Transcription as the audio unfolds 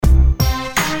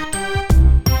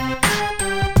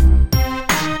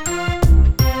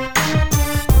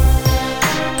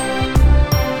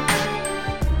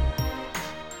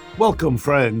Welcome,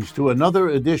 friends, to another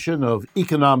edition of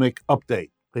Economic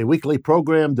Update, a weekly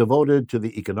program devoted to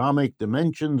the economic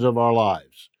dimensions of our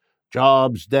lives: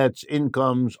 jobs, debts,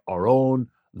 incomes, our own,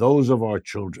 those of our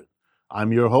children.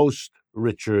 I'm your host,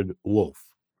 Richard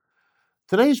Wolff.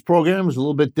 Today's program is a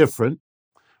little bit different.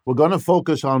 We're going to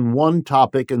focus on one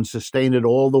topic and sustain it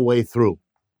all the way through.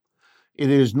 It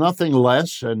is nothing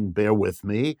less, and bear with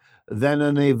me, than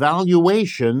an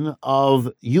evaluation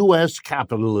of U.S.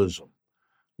 capitalism.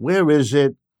 Where is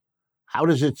it? How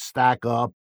does it stack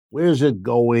up? Where is it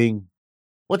going?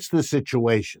 What's the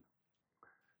situation?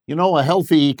 You know, a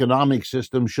healthy economic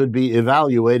system should be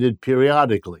evaluated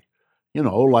periodically,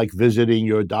 like visiting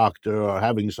your doctor or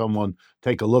having someone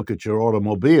take a look at your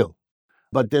automobile.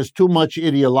 But there's too much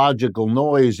ideological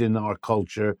noise in our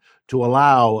culture to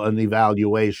allow an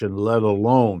evaluation, let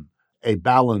alone a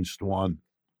balanced one.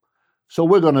 So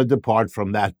we're going to depart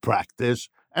from that practice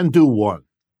and do one.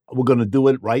 We're going to do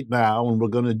it right now, and we're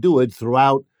going to do it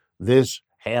throughout this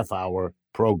half-hour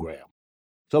program.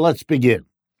 So let's begin.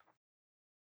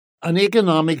 An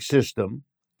economic system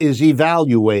is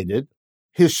evaluated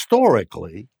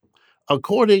historically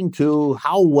according to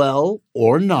how well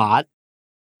or not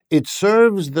it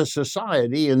serves the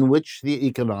society in which the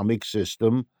economic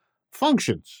system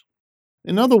functions.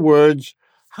 In other words,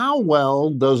 how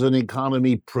well does an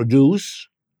economy produce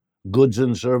goods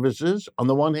and services on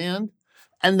the one hand,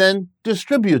 and then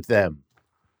distribute them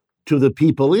to the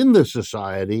people in the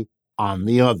society on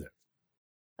the other?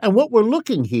 And what we're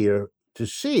looking here to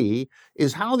see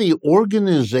is how the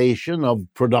organization of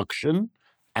production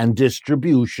and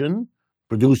distribution,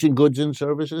 producing goods and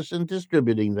services and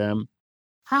distributing them,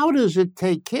 how does it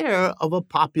take care of a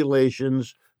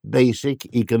population's basic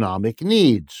economic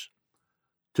needs?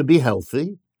 To be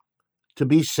healthy, to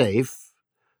be safe,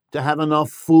 to have enough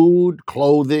food,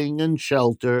 clothing, and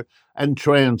shelter, and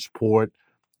transport,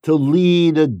 to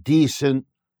lead a decent,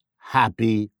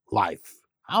 happy life.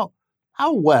 How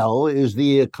well is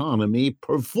the economy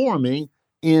performing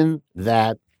in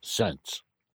that sense?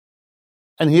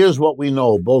 And here's what we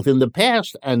know, both in the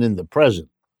past and in the present.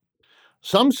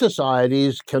 Some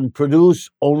societies can produce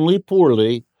only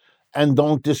poorly and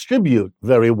don't distribute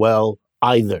very well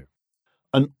either.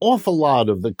 An awful lot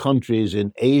of the countries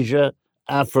in Asia,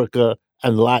 Africa,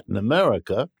 and Latin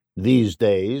America these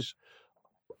days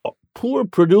are poor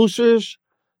producers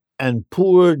and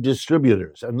poor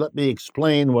distributors. And let me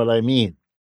explain what I mean.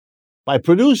 By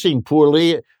producing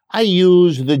poorly, I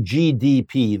use the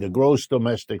GDP, the gross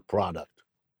domestic product.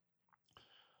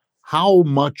 How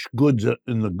much goods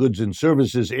in the goods and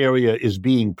services area is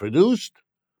being produced?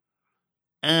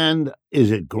 And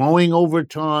is it growing over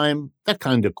time? That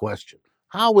kind of question.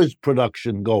 How is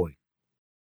production going?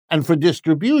 And for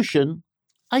distribution,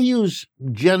 I use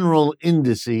general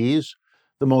indices.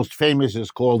 The most famous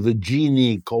is called the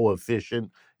Gini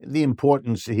coefficient. The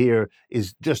importance here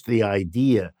is just the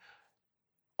idea.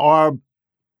 Are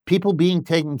people being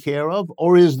taken care of,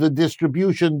 or is the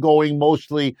distribution going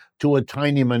mostly to a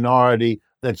tiny minority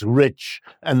that's rich,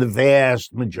 and the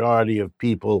vast majority of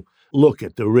people look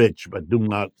at the rich but do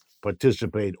not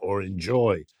participate or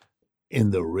enjoy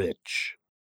in the rich?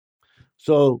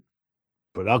 So,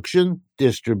 production,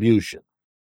 distribution.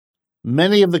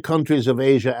 Many of the countries of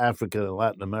Asia, Africa, and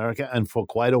Latin America, and for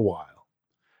quite a while,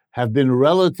 have been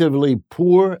relatively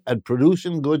poor at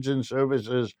producing goods and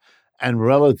services and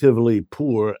relatively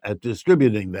poor at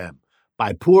distributing them.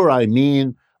 By poor, I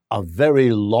mean a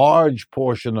very large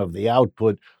portion of the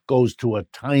output goes to a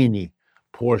tiny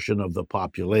portion of the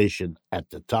population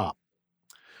at the top.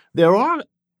 There are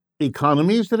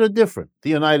economies that are different.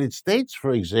 The United States,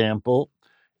 for example,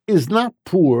 is not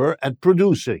poor at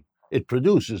producing. It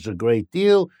produces a great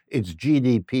deal. Its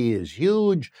GDP is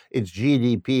huge. Its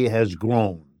GDP has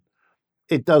grown.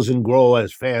 It doesn't grow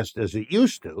as fast as it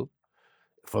used to.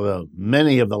 For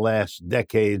many of the last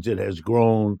decades, it has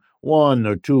grown 1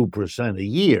 or 2% a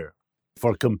year.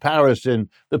 For comparison,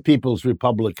 the People's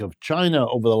Republic of China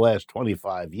over the last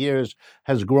 25 years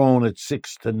has grown at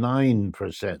 6 to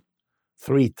 9%,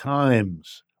 3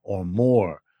 times or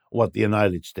more what the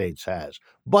United States has.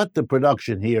 But the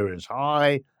production here is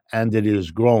high and it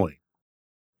is growing.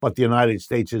 But the United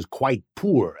States is quite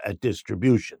poor at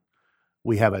distribution.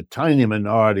 We have a tiny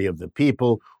minority of the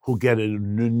people who get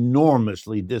an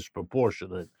enormously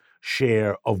disproportionate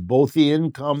share of both the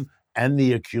income and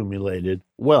the accumulated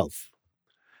wealth.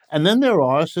 And then there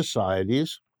are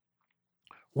societies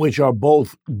which are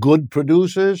both good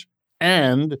producers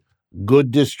and good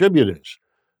distributors.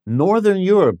 Northern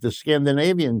Europe, the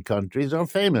Scandinavian countries, are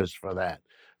famous for that.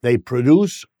 They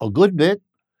produce a good bit.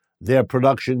 Their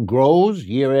production grows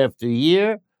year after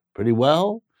year pretty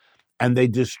well. and they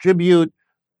distribute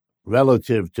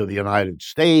relative to the United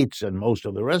States and most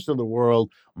of the rest of the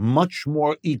world much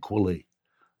more equally,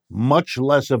 much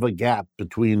less of a gap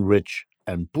between rich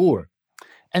and poor.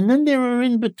 And then there are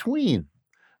in between.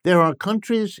 There are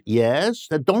countries, yes,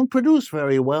 that don't produce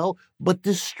very well, but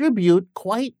distribute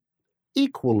quite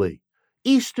equally.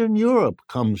 Eastern Europe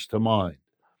comes to mind.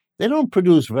 They don't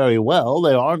produce very well.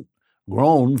 They aren't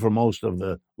grown for most of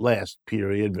the last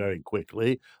period very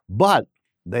quickly, but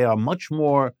they are much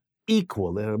more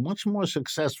equal. They're much more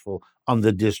successful on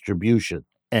the distribution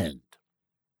end.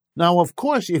 Now, of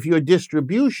course, if your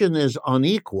distribution is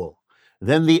unequal,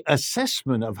 then the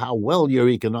assessment of how well your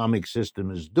economic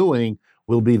system is doing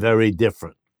will be very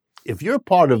different. If you're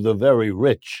part of the very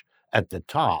rich at the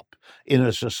top in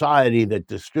a society that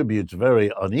distributes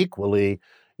very unequally,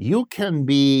 you can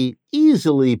be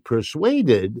easily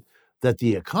persuaded that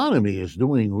the economy is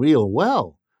doing real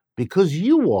well because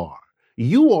you are.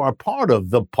 You are part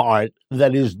of the part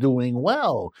that is doing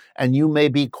well, and you may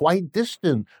be quite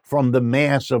distant from the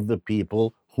mass of the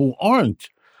people who aren't.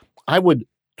 I would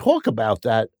talk about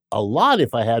that a lot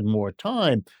if I had more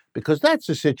time, because that's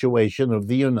the situation of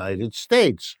the United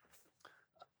States.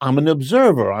 I'm an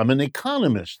observer, I'm an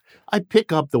economist. I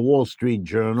pick up the Wall Street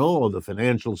Journal or the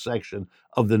financial section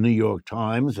of the New York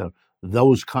Times, or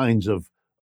those kinds of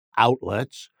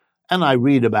outlets, and I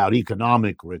read about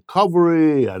economic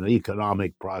recovery and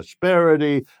economic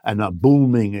prosperity and a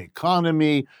booming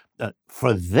economy.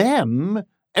 For them,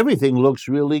 everything looks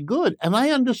really good, and I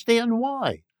understand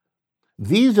why.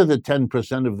 These are the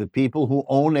 10% of the people who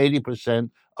own 80%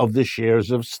 of the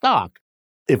shares of stock.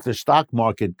 If the stock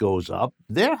market goes up,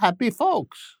 they're happy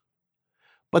folks.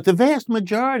 But the vast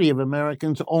majority of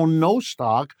Americans own no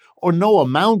stock or no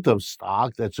amount of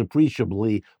stock that's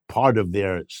appreciably part of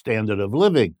their standard of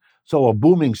living. So a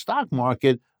booming stock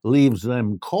market leaves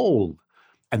them cold.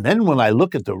 And then when I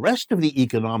look at the rest of the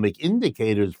economic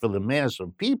indicators for the mass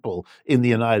of people in the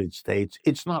United States,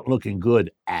 it's not looking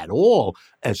good at all,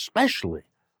 especially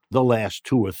the last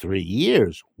 2 or 3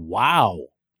 years. Wow.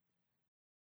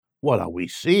 What are we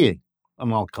seeing?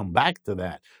 And I'll come back to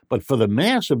that. But for the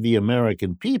mass of the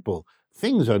American people,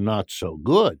 things are not so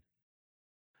good.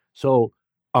 So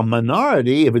a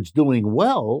minority, if it's doing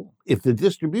well, if the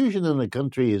distribution in the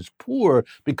country is poor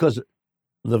because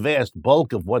the vast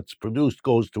bulk of what's produced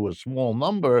goes to a small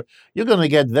number, you're going to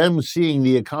get them seeing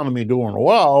the economy doing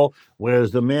well,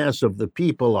 whereas the mass of the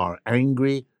people are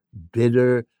angry,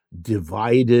 bitter,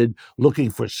 divided,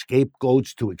 looking for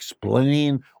scapegoats to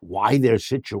explain why their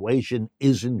situation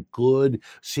isn't good,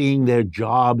 seeing their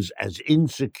jobs as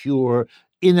insecure,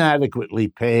 inadequately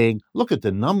paying. Look at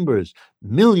the numbers.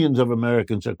 Millions of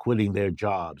Americans are quitting their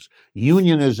jobs.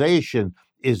 Unionization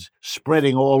is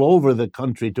spreading all over the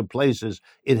country to places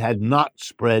it had not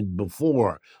spread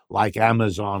before, like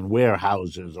Amazon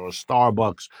warehouses or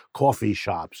Starbucks coffee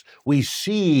shops. We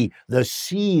see the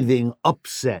seething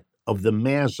upset of the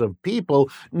mass of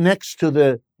people next to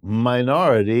the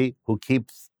minority who keep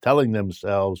telling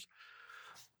themselves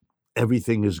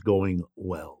everything is going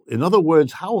well. In other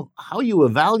words, how you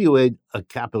evaluate a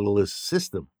capitalist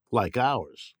system like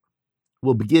ours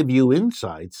will give you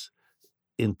insights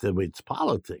into its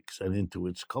politics and into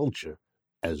its culture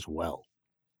as well.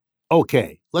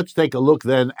 Okay, let's take a look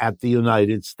then at the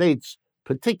United States,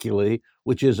 particularly,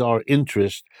 which is our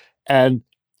interest, and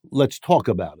let's talk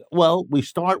about it. Well, we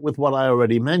start with what I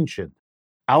already mentioned.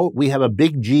 We have a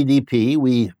big GDP,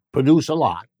 we produce a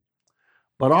lot,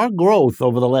 but our growth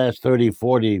over the last 30,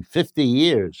 40, 50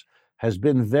 years has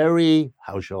been very,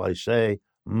 how shall I say,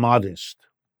 modest.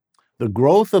 The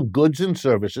growth of goods and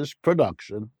services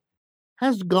production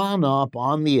has gone up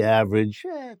on the average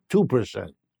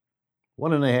 2%,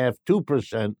 1.5%,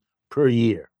 2% per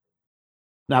year.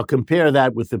 Now compare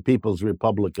that with the People's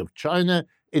Republic of China.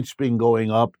 It's been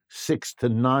going up 6 to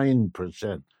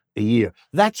 9% a year.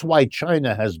 That's why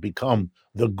China has become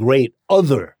the great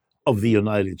other of the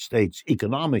United States,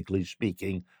 economically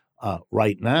speaking,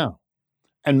 right now.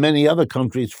 And many other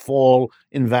countries fall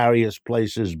in various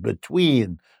places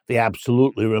between the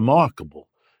absolutely remarkable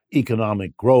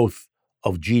economic growth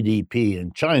of GDP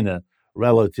in China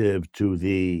relative to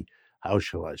the, how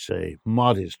shall I say,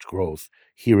 modest growth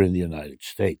here in the United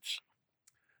States.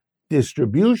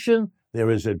 Distribution, there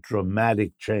is a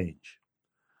dramatic change.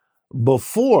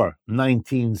 Before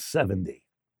 1970,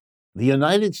 the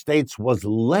United States was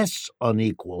less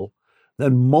unequal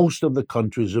than most of the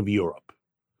countries of Europe.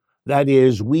 That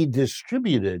is, we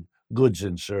distributed goods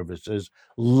and services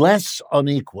less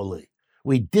unequally.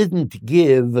 We didn't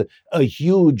give a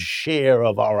huge share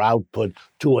of our output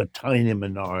to a tiny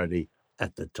minority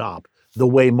at the top, the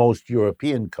way most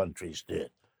European countries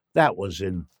did. That was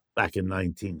back in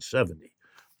 1970.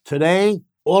 Today,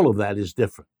 all of that is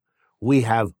different. We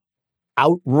have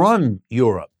outrun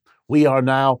Europe. We are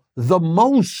now the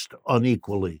most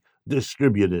unequally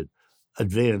distributed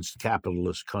advanced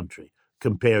capitalist country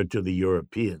compared to the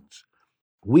Europeans.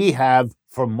 We have,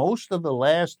 for most of the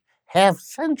last half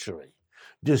century,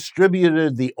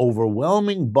 distributed the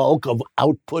overwhelming bulk of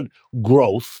output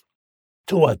growth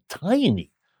to a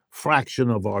tiny fraction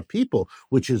of our people,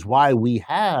 which is why we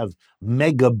have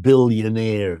mega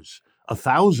billionaires,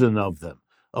 1,000 of them,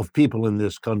 of people in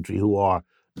this country who are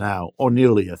now, or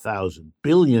nearly 1,000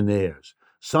 billionaires,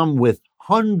 some with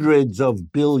hundreds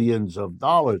of billions of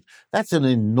dollars. That's an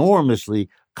enormously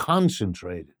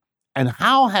concentrated. And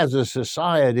how has a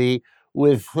society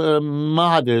with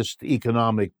modest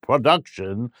economic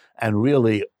production and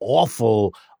really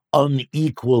awful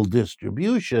unequal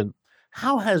distribution,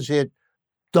 how has it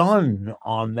done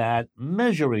on that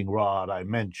measuring rod I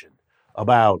mentioned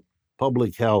about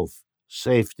public health,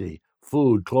 safety,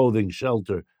 food, clothing,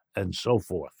 shelter, and so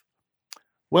forth?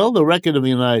 Well, the record of the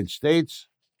United States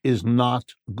is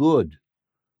not good.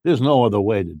 There's no other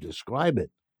way to describe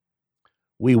it.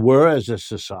 We were, as a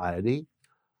society,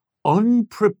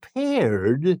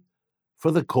 unprepared for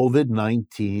the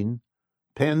COVID-19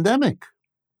 pandemic.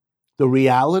 The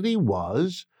reality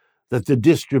was that the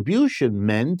distribution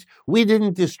meant we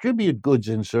didn't distribute goods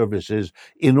and services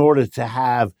in order to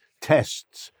have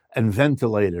tests and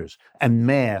ventilators and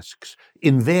masks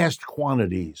in vast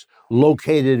quantities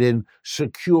located in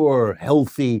secure,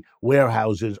 healthy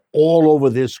warehouses all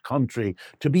over this country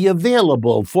to be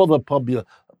available for the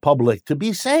public to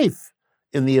be safe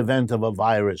in the event of a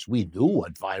virus. We knew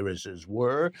what viruses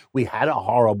were. We had a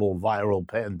horrible viral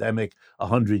pandemic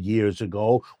 100 years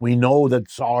ago. We know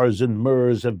that SARS and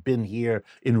MERS have been here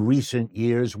in recent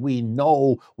years. We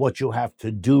know what you have to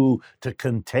do to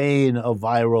contain a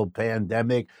viral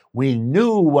pandemic. We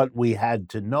knew what we had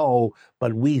to know,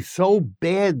 but we so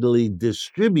badly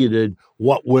distributed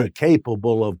what we're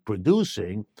capable of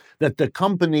producing that the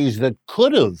companies that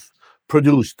could have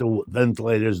produced the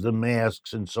ventilators, the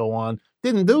masks, and so on,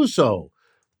 didn't do so.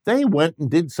 They went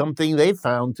and did something they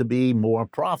found to be more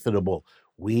profitable.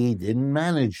 We didn't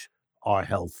manage our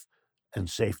health and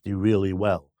safety really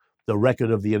well. The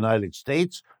record of the United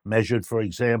States, measured, for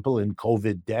example, in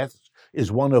COVID deaths,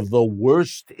 is one of the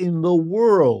worst in the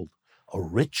world. A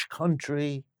rich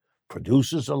country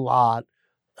produces a lot,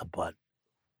 but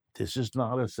this is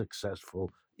not a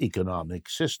successful economic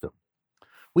system.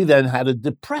 We then had a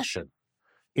depression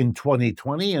in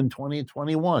 2020 and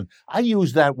 2021. I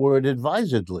use that word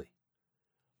advisedly.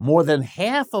 More than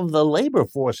half of the labor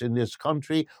force in this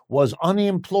country was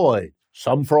unemployed,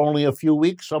 some for only a few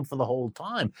weeks, some for the whole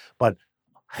time. But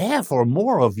half or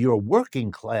more of your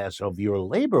working class, of your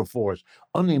labor force,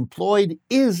 unemployed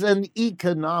is an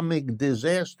economic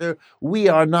disaster we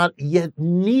are not yet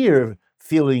near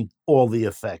feeling all the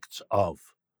effects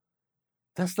of.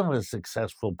 That's not a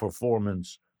successful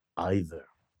performance either.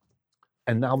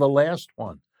 And now the last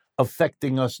one,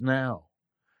 affecting us now.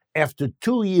 After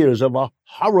 2 years of a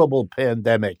horrible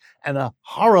pandemic and a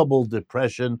horrible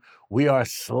depression, we are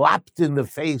slapped in the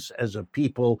face as a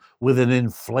people with an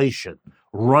inflation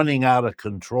running out of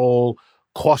control,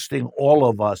 costing all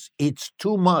of us. It's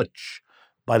too much,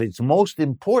 but it's most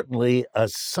importantly a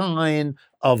sign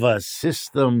of a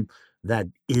system that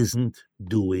isn't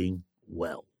doing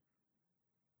well.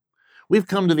 We've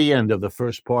come to the end of the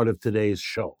first part of today's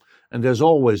show. And as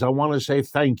always, I want to say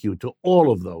thank you to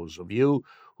all of those of you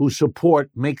whose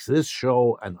support makes this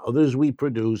show and others we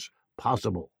produce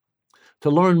possible. To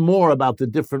learn more about the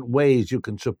different ways you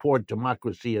can support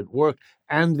Democracy at Work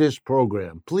and this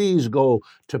program, please go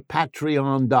to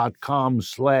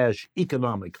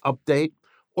patreon.com/economic update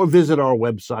or visit our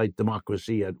website,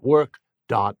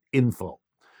 democracyatwork.info.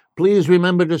 Please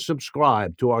remember to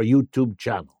subscribe to our YouTube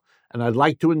channel. And I'd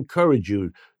like to encourage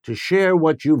you to share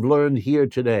what you've learned here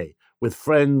today with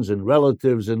friends and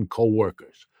relatives and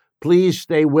coworkers. Please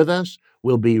stay with us.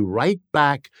 We'll be right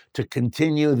back to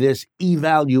continue this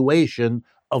evaluation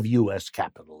of U.S.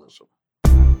 capitalism.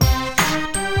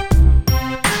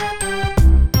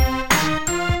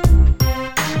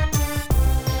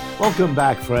 Welcome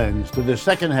back, friends, to the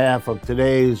second half of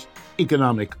today's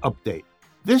economic update.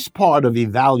 This part of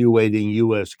evaluating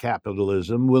U.S.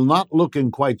 capitalism will not look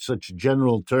in quite such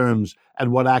general terms at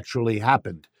what actually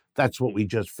happened. That's what we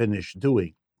just finished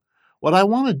doing. What I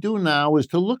want to do now is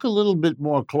to look a little bit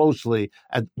more closely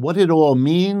at what it all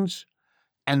means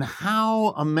and how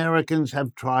Americans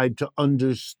have tried to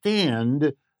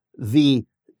understand the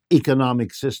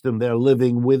economic system they're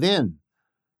living within.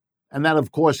 And that,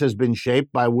 of course, has been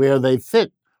shaped by where they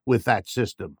fit with that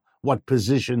system. what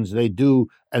positions they do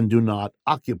and do not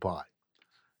occupy.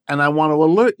 And I want to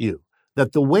alert you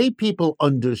that the way people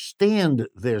understand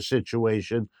their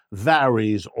situation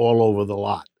varies all over the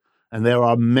lot. And there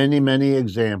are many, many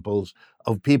examples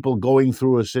of people going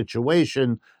through a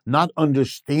situation, not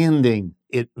understanding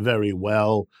it very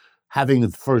well, having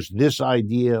first this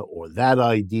idea or that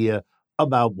idea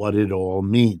about what it all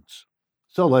means.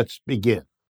 So let's begin.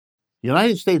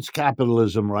 United States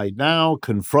capitalism right now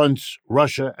confronts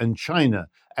Russia and China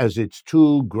as its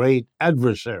two great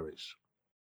adversaries.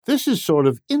 This is sort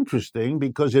of interesting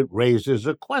because it raises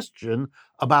a question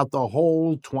about the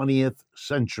whole 20th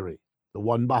century, the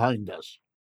one behind us.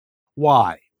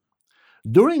 Why?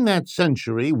 During that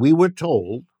century, we were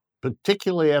told,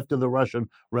 particularly after the Russian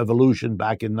Revolution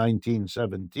back in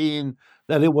 1917,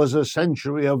 that it was a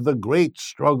century of the great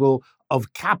struggle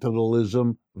of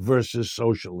capitalism versus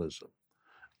socialism.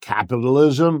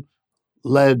 Capitalism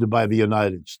led by the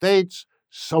United States,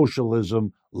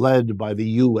 socialism led by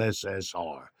the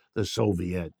USSR, the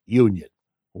Soviet Union.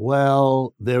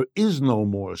 Well, there is no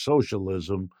more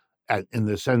socialism in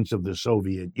the sense of the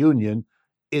Soviet Union.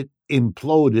 It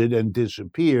imploded and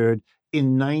disappeared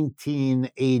in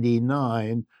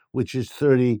 1989, which is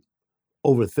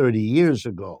over 30 years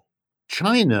ago.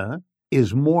 China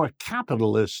is more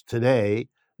capitalist today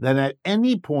than at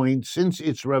any point since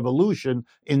its revolution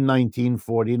in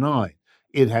 1949.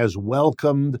 It has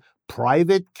welcomed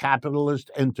private capitalist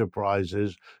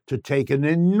enterprises to take an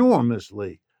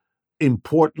enormously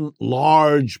important,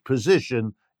 large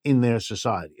position in their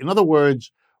society. In other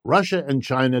words, Russia and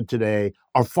China today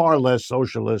are far less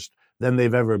socialist than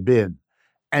they've ever been.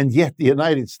 And yet the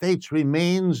United States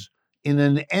remains in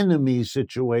an enemy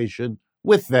situation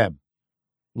with them,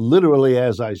 literally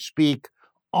as I speak,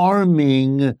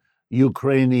 arming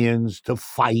Ukrainians to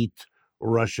fight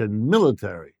Russian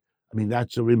military. I mean,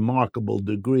 that's a remarkable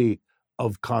degree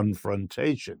of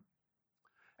confrontation.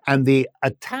 And the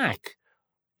attack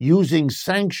using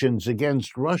sanctions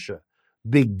against Russia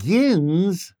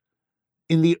begins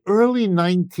in the early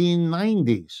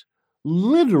 1990s,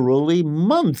 literally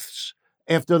months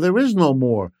after there is no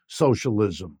more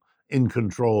socialism in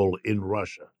control in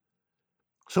Russia.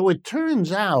 So it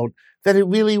turns out that it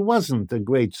really wasn't a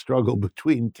great struggle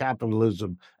between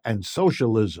capitalism and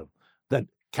socialism that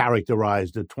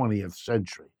characterized the 20th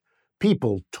century.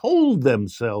 People told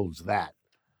themselves that,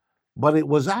 but it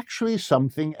was actually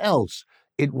something else.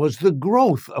 It was the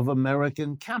growth of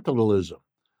American capitalism.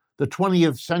 The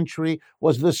 20th century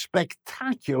was the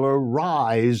spectacular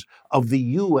rise of the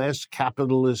U.S.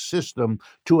 capitalist system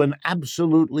to an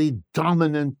absolutely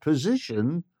dominant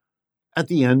position at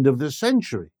the end of the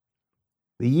century.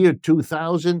 The year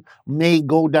 2000 may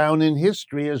go down in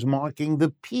history as marking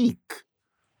the peak.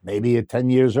 Maybe 10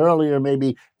 years earlier,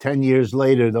 maybe 10 years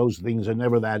later. Those things are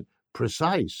never that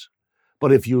precise.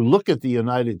 But if you look at the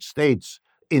United States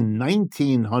in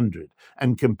 1900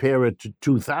 and compare it to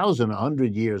 2000,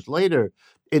 100 years later,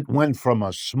 it went from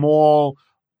a small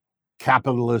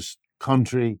capitalist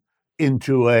country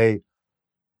into a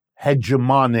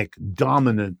hegemonic,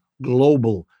 dominant,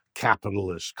 global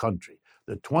capitalist country.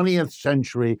 The 20th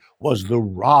century was the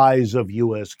rise of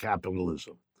U.S.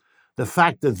 capitalism. The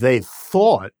fact that they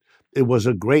thought it was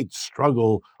a great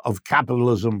struggle of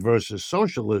capitalism versus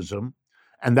socialism,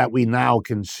 and that we now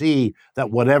can see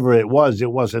that whatever it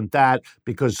wasn't that,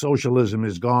 because socialism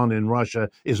is gone in Russia,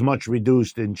 is much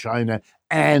reduced in China,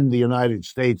 and the United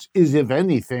States is, if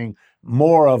anything,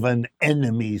 more of an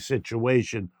enemy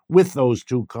situation with those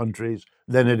two countries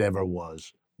than it ever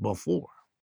was before.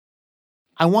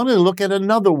 I want to look at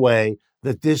another way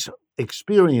that this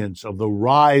experience of the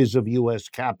rise of U.S.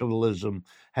 capitalism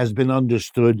has been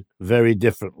understood very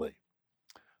differently.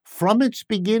 From its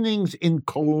beginnings in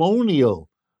colonial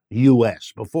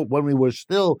U.S., when we were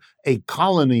still a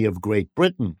colony of Great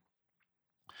Britain,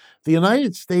 the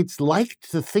United States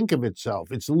liked to think of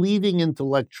itself, its leading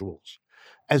intellectuals,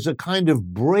 as a kind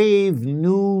of brave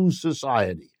new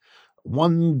society,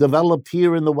 one developed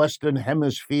here in the Western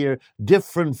Hemisphere,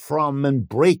 different from and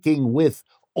breaking with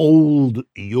old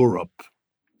Europe.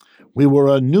 We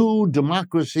were a new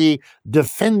democracy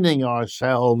defending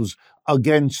ourselves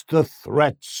against the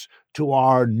threats to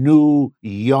our new,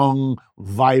 young,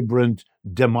 vibrant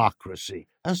democracy.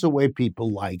 That's the way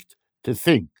people liked to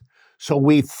think. So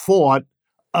we fought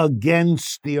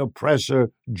against the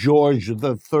oppressor George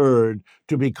III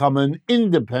to become an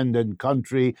independent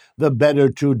country, the better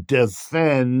to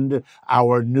defend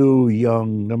our new,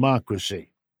 young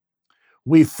democracy.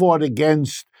 We fought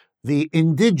against the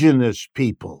indigenous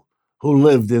people who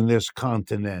lived in this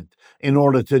continent in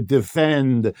order to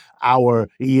defend our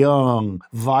young,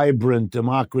 vibrant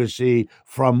democracy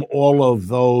from all of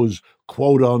those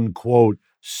quote unquote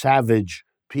savage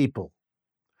people.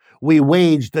 We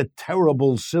waged a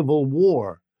terrible civil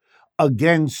war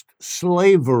against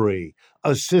slavery,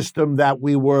 a system that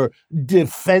we were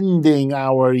defending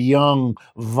our young,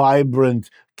 vibrant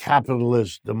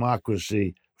capitalist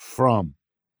democracy from.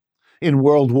 In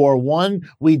World War I,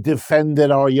 we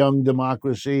defended our young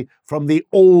democracy from the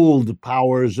old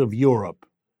powers of Europe,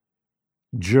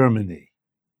 Germany,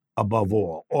 above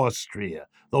all, Austria,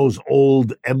 those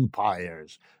old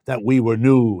empires that we were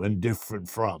new and different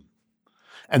from.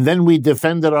 And then we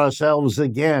defended ourselves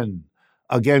again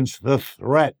against the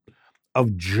threat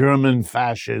of German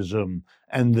fascism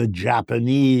and the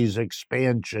Japanese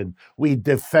expansion.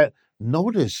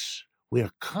 Notice we're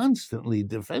constantly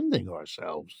defending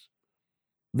ourselves.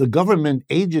 The government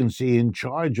agency in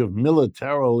charge of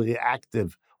militarily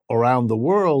active around the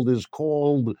world is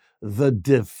called the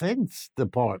Defense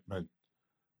Department.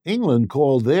 England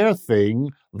called their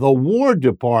thing the War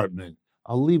Department.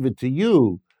 I'll leave it to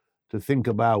you to think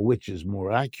about which is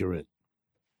more accurate.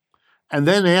 And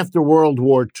then after World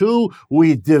War II,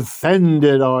 we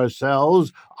defended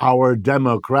ourselves, our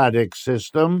democratic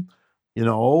system,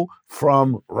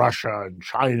 from Russia and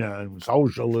China and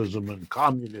socialism and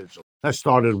communism. That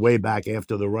started way back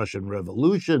after the Russian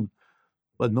Revolution,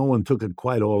 but no one took it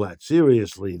quite all that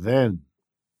seriously then.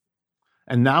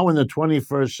 And now in the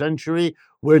 21st century,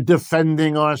 we're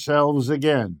defending ourselves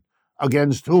again.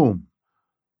 Against whom?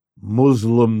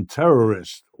 Muslim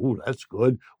terrorists. Oh, that's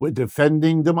good. We're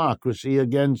defending democracy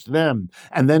against them,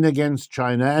 and then against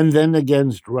China, and then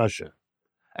against Russia.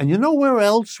 And you know where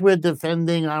else we're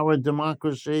defending our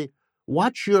democracy?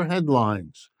 Watch your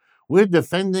headlines. We're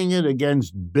defending it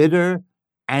against bitter,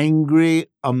 angry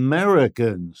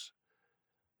Americans.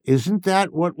 Isn't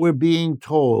that what we're being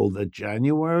told, that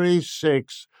January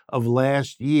 6th of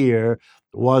last year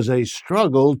was a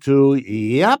struggle to,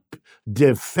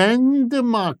 defend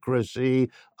democracy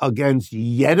against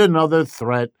yet another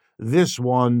threat, this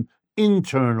one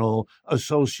internal,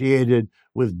 associated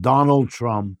with Donald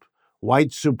Trump,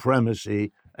 white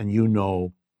supremacy, and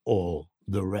all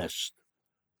the rest.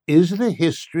 Is the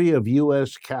history of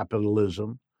U.S.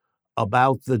 capitalism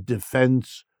about the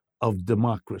defense of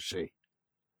democracy?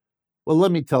 Well,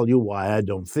 let me tell you why I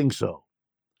don't think so.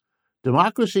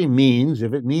 Democracy means,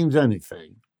 if it means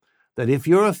anything, that if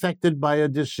you're affected by a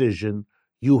decision,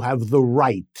 you have the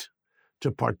right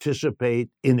to participate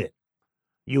in it.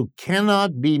 You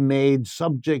cannot be made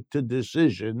subject to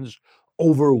decisions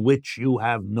over which you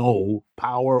have no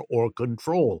power or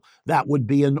control. That would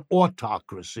be an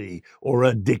autocracy or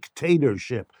a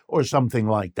dictatorship or something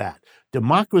like that.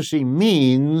 Democracy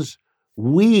means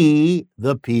we,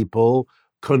 the people,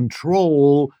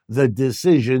 control the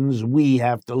decisions we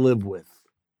have to live with.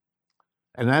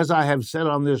 And as I have said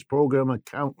on this program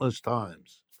countless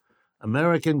times,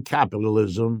 American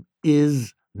capitalism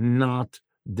is not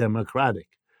democratic.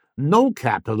 No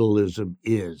capitalism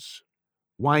is.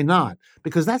 Why not?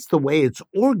 Because that's the way it's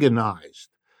organized.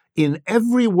 In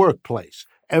every workplace,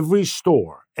 every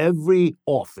store, every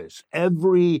office,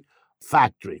 every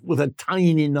factory, with a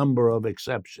tiny number of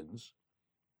exceptions,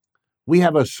 we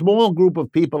have a small group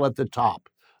of people at the top,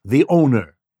 the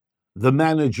owner, the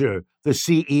manager, the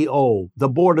CEO, the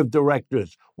board of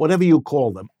directors, whatever you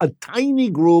call them, a tiny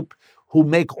group who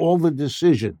make all the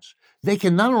decisions. They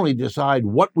can not only decide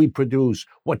what we produce,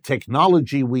 what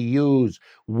technology we use,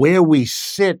 where we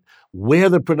sit, where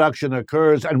the production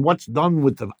occurs, and what's done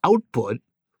with the output,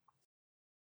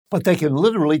 but they can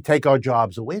literally take our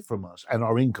jobs away from us and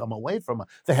our income away from us.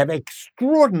 They have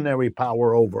extraordinary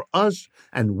power over us,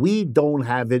 and we don't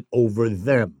have it over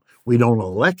them. We don't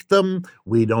elect them.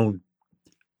 We don't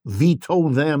veto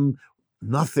them.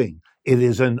 Nothing. It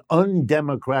is an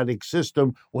undemocratic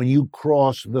system when you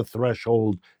cross the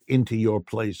threshold into your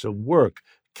place of work.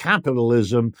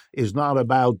 Capitalism is not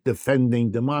about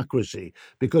defending democracy,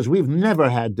 because we've never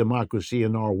had democracy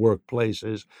in our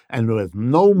workplaces, and with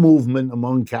no movement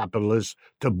among capitalists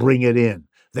to bring it in.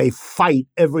 They fight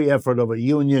every effort of a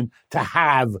union to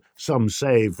have some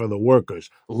say for the workers,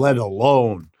 let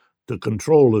alone to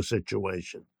control the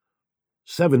situation.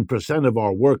 7% of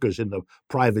our workers in the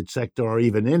private sector are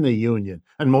even in a union,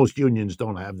 and most unions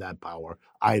don't have that power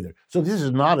either. So this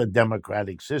is not a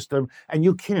democratic system, and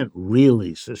you can't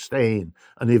really sustain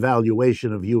an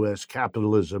evaluation of U.S.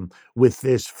 capitalism with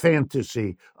this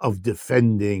fantasy of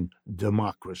defending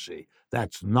democracy.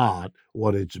 That's not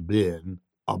what it's been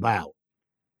about.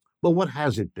 But what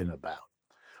has it been about?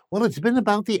 Well, it's been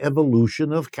about the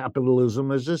evolution of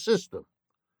capitalism as a system.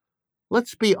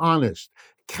 Let's be honest.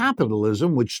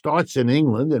 Capitalism, which starts in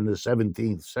England in the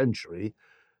 17th century,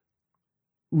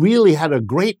 really had a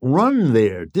great run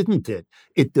there, didn't it?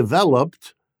 It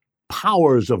developed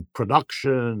powers of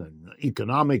production and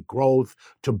economic growth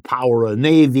to power a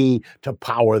navy, to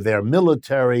power their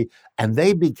military, and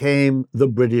they became the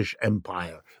British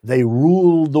Empire. They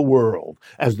ruled the world.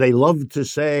 As they loved to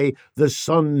say, the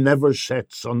sun never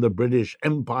sets on the British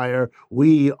Empire.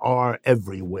 We are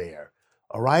everywhere.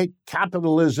 All right?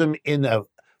 Capitalism in a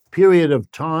period of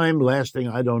time lasting,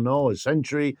 I don't know, a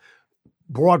century,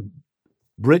 brought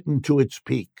Britain to its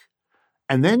peak.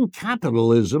 And then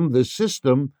capitalism, the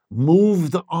system,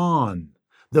 moved on.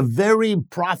 The very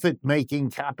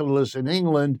profit-making capitalists in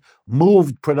England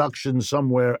moved production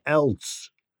somewhere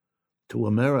else, to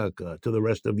America, to the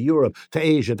rest of Europe, to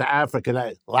Asia, to Africa,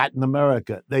 to Latin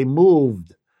America. They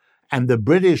moved. And the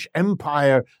British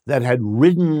Empire that had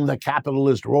ridden the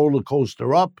capitalist roller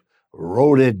coaster up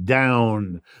rode it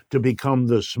down to become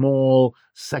the small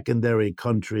secondary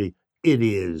country it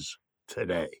is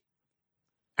today.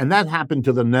 And that happened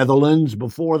to the Netherlands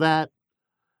before that.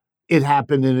 It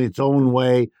happened in its own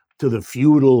way to the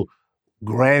feudal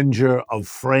grandeur of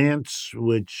France,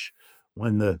 which,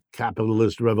 when the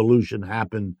capitalist revolution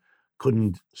happened,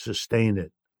 couldn't sustain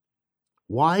it.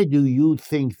 Why do you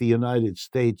think the United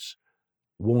States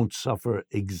won't suffer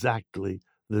exactly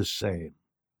the same?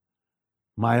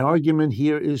 My argument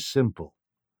here is simple.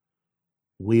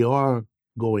 We are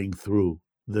going through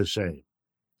the same.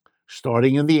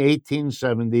 Starting in the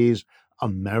 1870s,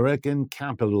 American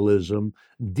capitalism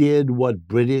did what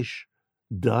British,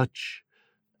 Dutch,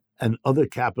 and other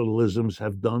capitalisms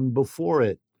have done before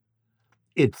it.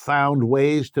 It found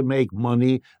ways to make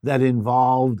money that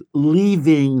involved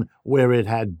leaving where it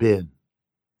had been.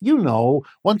 You know,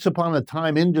 once upon a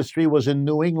time, industry was in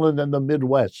New England and the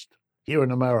Midwest, here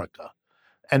in America.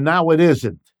 And now it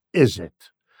isn't, is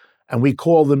it? And we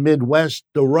call the Midwest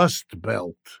the Rust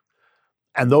Belt.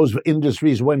 And those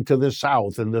industries went to the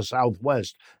South and the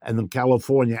Southwest and then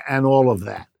California and all of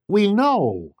that. We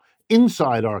know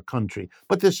inside our country,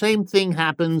 but the same thing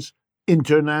happens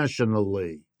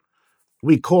internationally.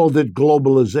 We called it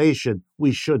globalization.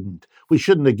 We shouldn't. We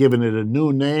shouldn't have given it a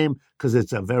new name because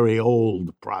it's a very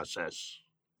old process.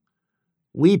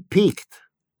 We peaked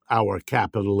our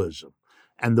capitalism,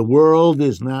 and the world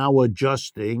is now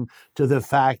adjusting to the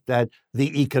fact that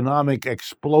the economic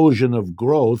explosion of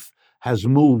growth has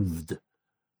moved.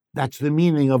 That's the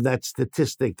meaning of that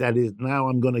statistic that is now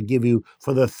I'm going to give you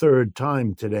for the third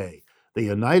time today. The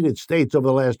United States over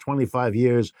the last 25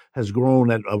 years has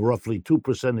grown at roughly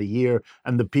 2% a year,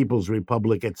 and the People's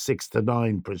Republic at 6 to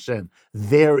 9%.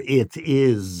 There it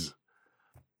is.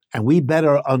 And we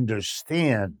better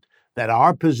understand that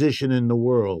our position in the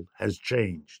world has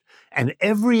changed. And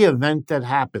every event that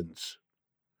happens,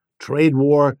 trade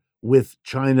war with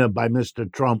China by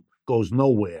Mr. Trump goes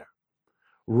nowhere.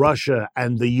 Russia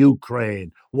and the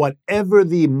Ukraine, whatever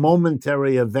the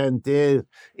momentary event is,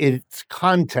 its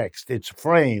context, its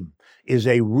frame, is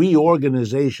a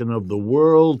reorganization of the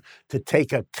world to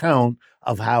take account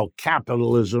of how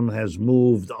capitalism has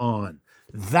moved on.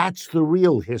 That's the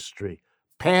real history,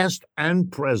 past and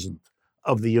present,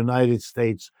 of the United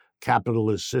States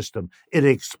capitalist system. It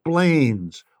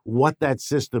explains what that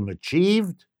system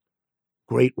achieved: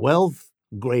 great wealth,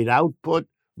 great output,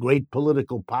 great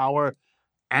political power,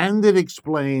 and it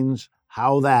explains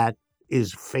how that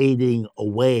is fading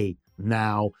away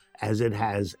now as it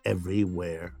has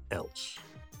everywhere else.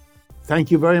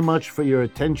 Thank you very much for your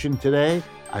attention today.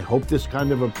 I hope this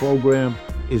kind of a program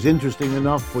is interesting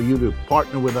enough for you to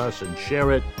partner with us and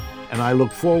share it. And I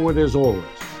look forward, as always,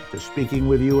 to speaking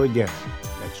with you again